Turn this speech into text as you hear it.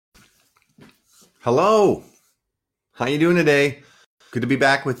Hello. How you doing today? Good to be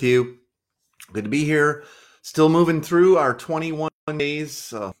back with you. Good to be here. Still moving through our 21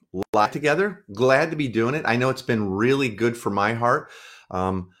 days live together. Glad to be doing it. I know it's been really good for my heart.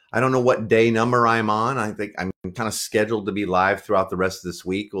 I don't know what day number I'm on. I think I'm kind of scheduled to be live throughout the rest of this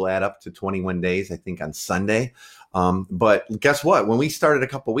week. We'll add up to 21 days, I think, on Sunday. But guess what? When we started a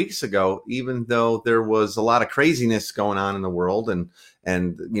couple weeks ago, even though there was a lot of craziness going on in the world and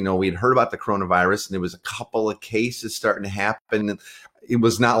we'd heard about the coronavirus and there was a couple of cases starting to happen, it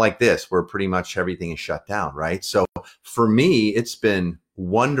was not like this where pretty much everything is shut down, right? So for me, it's been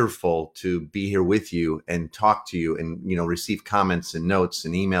wonderful to be here with you and talk to you and receive comments and notes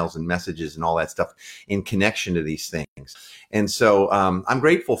and emails and messages and all that stuff in connection to these things. And so I'm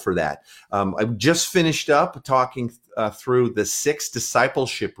grateful for that. I've just finished up talking through the 6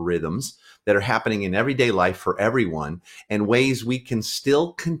 discipleship rhythms that are happening in everyday life for everyone and ways we can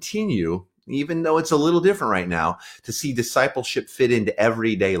still continue, even though it's a little different right now, to see discipleship fit into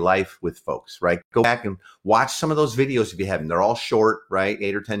everyday life with folks, right? Go back and watch some of those videos if you haven't. They're all short, right?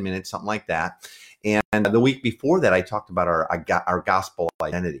 8 or 10 minutes, something like that. And the week before that, I talked about our gospel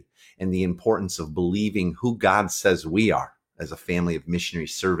identity and the importance of believing who God says we are as a family of missionary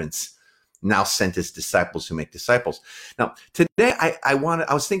servants now sent as disciples who make disciples. Now, today I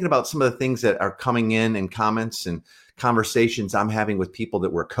was thinking about some of the things that are coming in and comments and conversations I'm having with people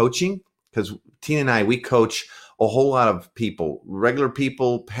that we're coaching, because Tina and we coach a whole lot of people, regular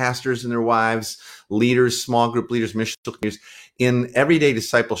people, pastors and their wives, leaders, small group leaders, missional leaders, in everyday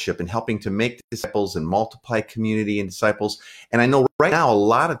discipleship and helping to make disciples and multiply community and disciples. And I know right now a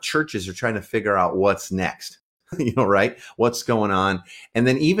lot of churches are trying to figure out what's next, right? What's going on. And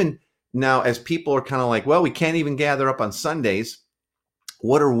then even now, as people are kind of like, well, we can't even gather up on Sundays.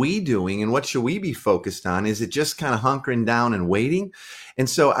 What are we doing and what should we be focused on? Is it just kind of hunkering down and waiting? And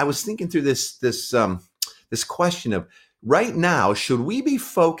so I was thinking through this question of right now, should we be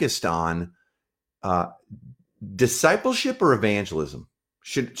focused on discipleship or evangelism?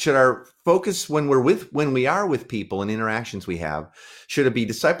 Should our focus when we are with people and interactions we have, should it be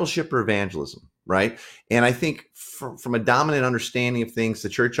discipleship or evangelism? Right. And I think from a dominant understanding of things, the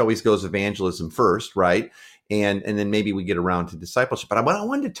church always goes evangelism first. Right. And then maybe we get around to discipleship. But I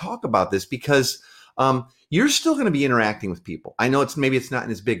wanted to talk about this because you're still going to be interacting with people. I know it's not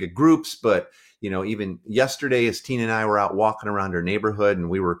in as big of groups, but even yesterday, as Tina and I were out walking around our neighborhood and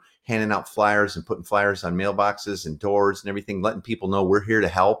we were handing out flyers and putting flyers on mailboxes and doors and everything, letting people know we're here to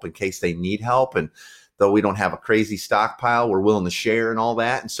help in case they need help. And though we don't have a crazy stockpile, we're willing to share and all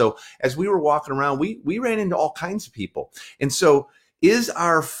that. And so as we were walking around, we ran into all kinds of people. And so is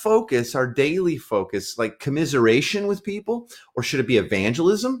our focus, our daily focus, like commiseration with people, or should it be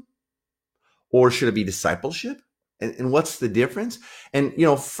evangelism, or should it be discipleship? And what's the difference? And,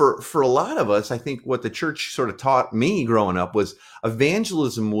 for a lot of us, I think what the church sort of taught me growing up was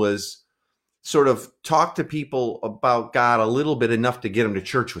evangelism was sort of talk to people about God a little bit, enough to get them to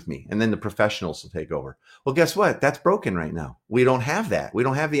church with me. And then the professionals will take over. Well, guess what? That's broken right now. We don't have that. We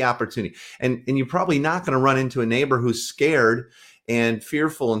don't have the opportunity. And you're probably not going to run into a neighbor who's scared and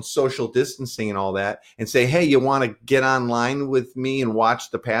fearful and social distancing and all that and say, hey, you want to get online with me and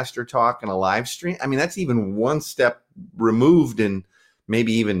watch the pastor talk in a live stream? I mean, that's even one step removed and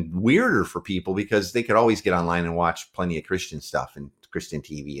maybe even weirder for people, because they could always get online and watch plenty of Christian stuff and Christian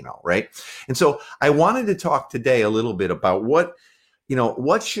TV and all, right? And so I wanted to talk today a little bit about what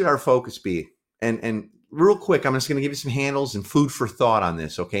should our focus be? And real quick, I'm just going to give you some handles and food for thought on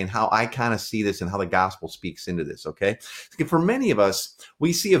this, okay? And how I kind of see this and how the gospel speaks into this, okay? For many of us,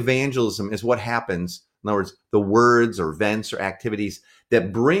 we see evangelism as what happens, in other words, the words or events or activities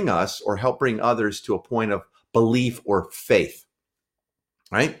that bring us or help bring others to a point of belief or faith,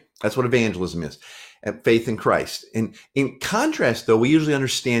 right? That's what evangelism is. Faith in Christ. And in contrast, though, we usually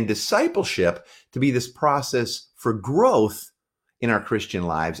understand discipleship to be this process for growth in our Christian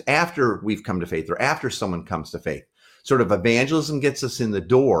lives after we've come to faith or after someone comes to faith. Sort of evangelism gets us in the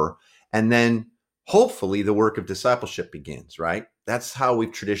door, and then hopefully the work of discipleship begins, right? That's how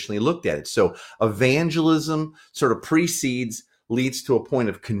we've traditionally looked at it. So evangelism sort of precedes, leads to a point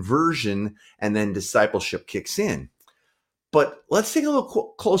of conversion, and then discipleship kicks in. But let's take a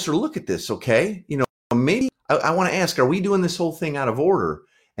little closer look at this, okay? Maybe I want to ask, are we doing this whole thing out of order?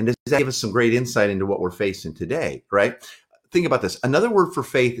 And does that give us some great insight into what we're facing today, right? Think about this. Another word for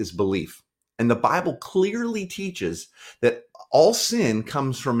faith is belief. And the Bible clearly teaches that all sin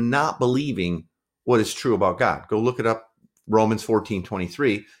comes from not believing what is true about God. Go look it up, Romans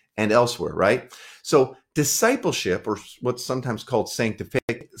 14:23 and elsewhere, right? So discipleship, or what's sometimes called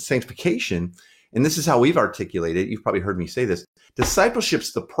sanctification, And this is how we've articulated it. You've probably heard me say this.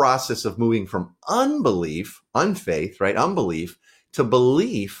 Discipleship's the process of moving from unbelief, unfaith, right? Unbelief to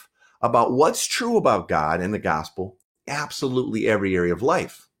belief about what's true about God and the gospel, absolutely every area of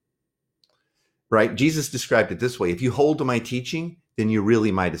life, right? Jesus described it this way. If you hold to my teaching, then you're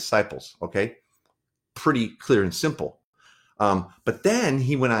really my disciples. Okay. Pretty clear and simple. But then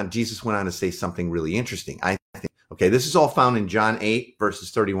Jesus went on to say something really interesting. I think, okay, this is all found in John 8, verses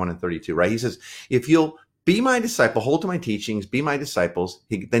 31 and 32, right? He says, if you'll be my disciple, hold to my teachings, be my disciples.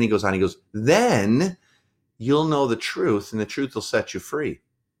 Then he goes on, then you'll know the truth, and the truth will set you free.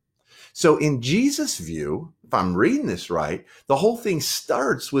 So in Jesus' view, if I'm reading this right, the whole thing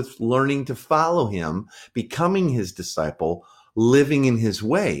starts with learning to follow him, becoming his disciple, living in his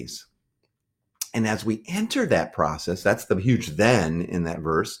ways. And as we enter that process, that's the huge then in that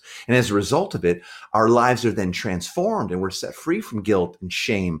verse. And as a result of it, our lives are then transformed and we're set free from guilt and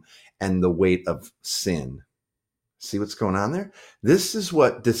shame and the weight of sin. See what's going on there? This is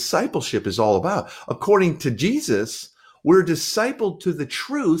what discipleship is all about. According to Jesus, we're discipled to the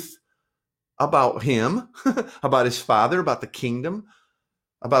truth about him, about his Father, about the kingdom,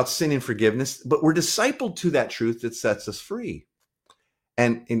 about sin and forgiveness, but we're discipled to that truth that sets us free.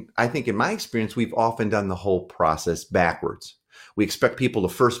 And I think in my experience, we've often done the whole process backwards. We expect people to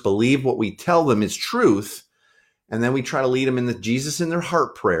first believe what we tell them is truth, and then we try to lead them in the Jesus in their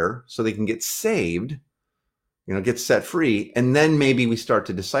heart prayer so they can get saved, get set free, and then maybe we start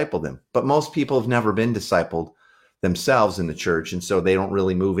to disciple them. But most people have never been discipled themselves in the church, and so they don't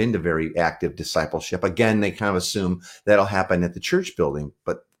really move into very active discipleship. Again, they kind of assume that'll happen at the church building,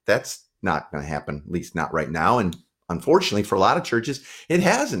 but that's not going to happen, at least not right now. And unfortunately, for a lot of churches, it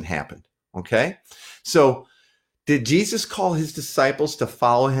hasn't happened. Okay. So did Jesus call his disciples to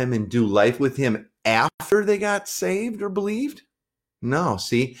follow him and do life with him after they got saved or believed? No.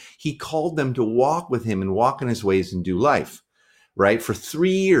 See, he called them to walk with him and walk in his ways and do life, right? For 3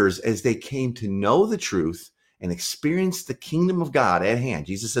 years as they came to know the truth and experience the kingdom of God at hand.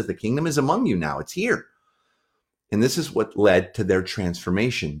 Jesus says the kingdom is among you now. It's here. And this is what led to their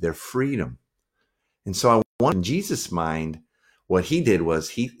transformation, their freedom. And so I want in Jesus' mind, what he did was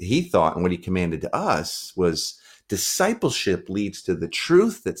he thought, and what he commanded to us was discipleship leads to the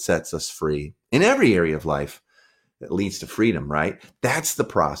truth that sets us free in every area of life that leads to freedom, right? That's the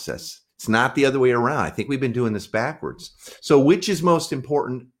process. It's not the other way around. I think we've been doing this backwards. So which is most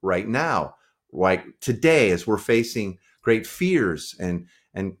important right now? Like today, as we're facing great fears and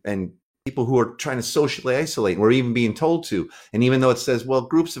people who are trying to socially isolate, and we're even being told to. And even though it says, well,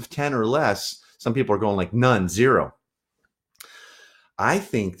 groups of 10 or less, some people are going like none, 0. I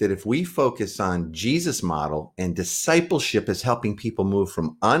think that if we focus on Jesus' model and discipleship is helping people move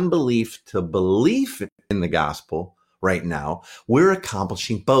from unbelief to belief in the gospel right now, we're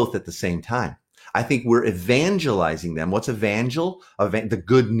accomplishing both at the same time. I think we're evangelizing them. What's evangel? The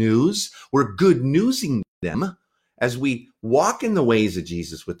good news. We're good newsing them as we walk in the ways of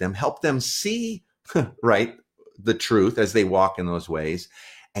Jesus with them, help them see, right, the truth as they walk in those ways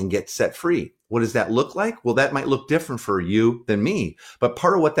and get set free. What does that look like? Well, that might look different for you than me. But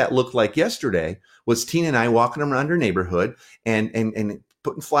part of what that looked like yesterday was Tina and I walking around our neighborhood and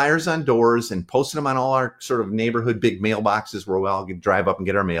putting flyers on doors and posting them on all our sort of neighborhood big mailboxes where we all can drive up and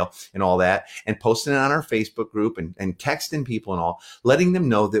get our mail and all that, and posting it on our Facebook group and texting people and all, letting them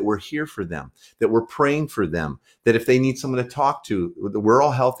know that we're here for them, that we're praying for them, that if they need someone to talk to, we're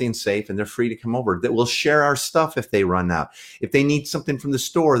all healthy and safe and they're free to come over, that we'll share our stuff if they run out. If they need something from the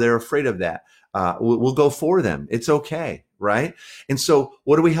store, they're afraid of that. We'll go for them. It's okay. Right. And so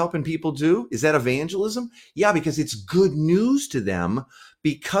what are we helping people do? Is that evangelism? Yeah, because it's good news to them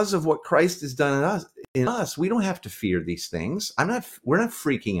because of what Christ has done in us. We don't have to fear these things. We're not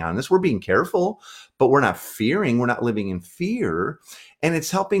freaking on this. We're being careful, but we're not fearing. We're not living in fear. And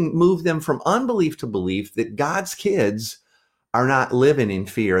it's helping move them from unbelief to belief that God's kids are not living in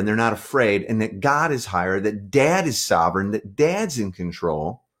fear and they're not afraid, and that God is higher, that Dad is sovereign, that Dad's in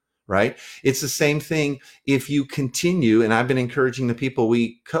control. Right? It's the same thing if you continue, and I've been encouraging the people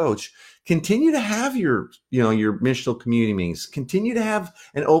we coach, continue to have your missional community meetings, continue to have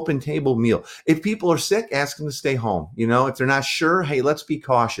an open table meal. If people are sick, ask them to stay home. If they're not sure, hey, let's be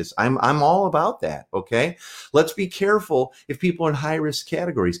cautious. I'm all about that. Okay. Let's be careful if people are in high risk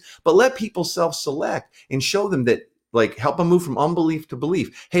categories, but let people self-select and show them that, like, help them move from unbelief to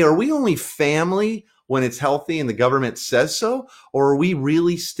belief. Hey, are we only family when it's healthy and the government says so? Or are we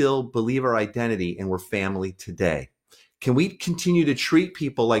really still believe our identity and we're family today? Can we continue to treat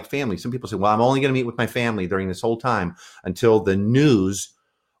people like family? Some people say, well, I'm only going to meet with my family during this whole time until the news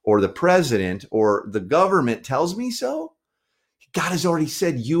or the president or the government tells me so. God has already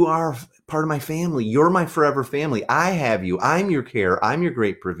said you are part of my family. You're my forever family. I have you. I'm your care. I'm your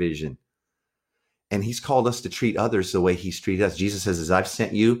great provision. And he's called us to treat others the way he's treated us. Jesus says,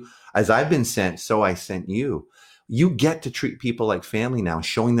 as I've been sent, so I sent you. You get to treat people like family now,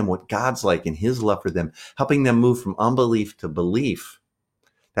 showing them what God's like and his love for them, helping them move from unbelief to belief.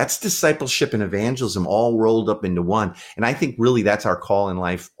 That's discipleship and evangelism all rolled up into one. And I think really that's our call in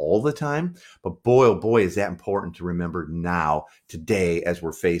life all the time. But boy, oh boy, is that important to remember now, today, as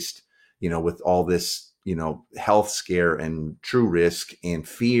we're faced, with all this, health scare and true risk and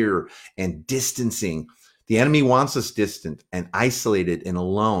fear and distancing. The enemy wants us distant and isolated and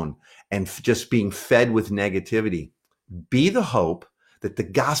alone and just being fed with negativity. Be the hope that the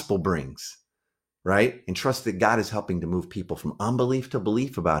gospel brings. Right? And trust that God is helping to move people from unbelief to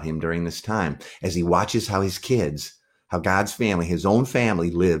belief about him during this time as he watches how how God's family, his own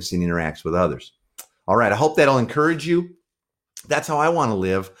family lives and interacts with others. All right. I hope that'll encourage you. That's how I want to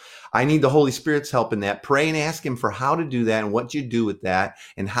live. I need the Holy Spirit's help in that. Pray and ask him for how to do that and what you do with that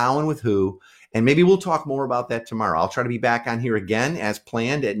and how and with who. And maybe we'll talk more about that tomorrow. I'll try to be back on here again as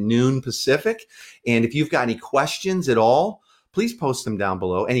planned at noon Pacific. And if you've got any questions at all, please post them down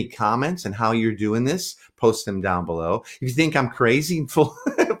below. Any comments on how you're doing this, post them down below. If you think I'm crazy and full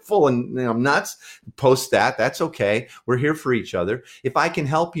of nuts, post that. That's okay. We're here for each other. If I can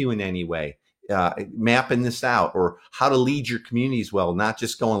help you in any way, mapping this out or how to lead your communities well, not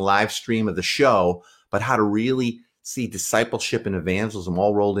just going live stream of the show, but how to really see discipleship and evangelism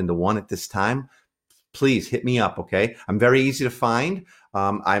all rolled into one at this time, please hit me up, okay? I'm very easy to find.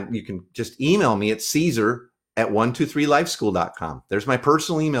 You can just email me at Caesar@123lifeschool.com. There's my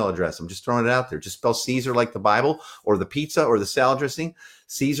personal email address. I'm just throwing it out there. Just spell Caesar like the Bible or the pizza or the salad dressing.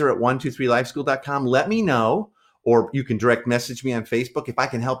 Caesar@123lifeschool.com. Let me know, or you can direct message me on Facebook if I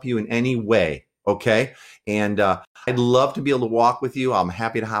can help you in any way. Okay. And I'd love to be able to walk with you. I'm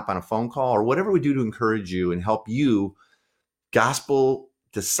happy to hop on a phone call or whatever we do to encourage you and help you gospel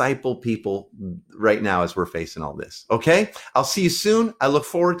disciple people right now as we're facing all this. Okay. I'll see you soon. I look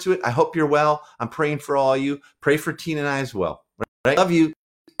forward to it. I hope you're well. I'm praying for all you. Pray for Tina and I as well. Right? Love you.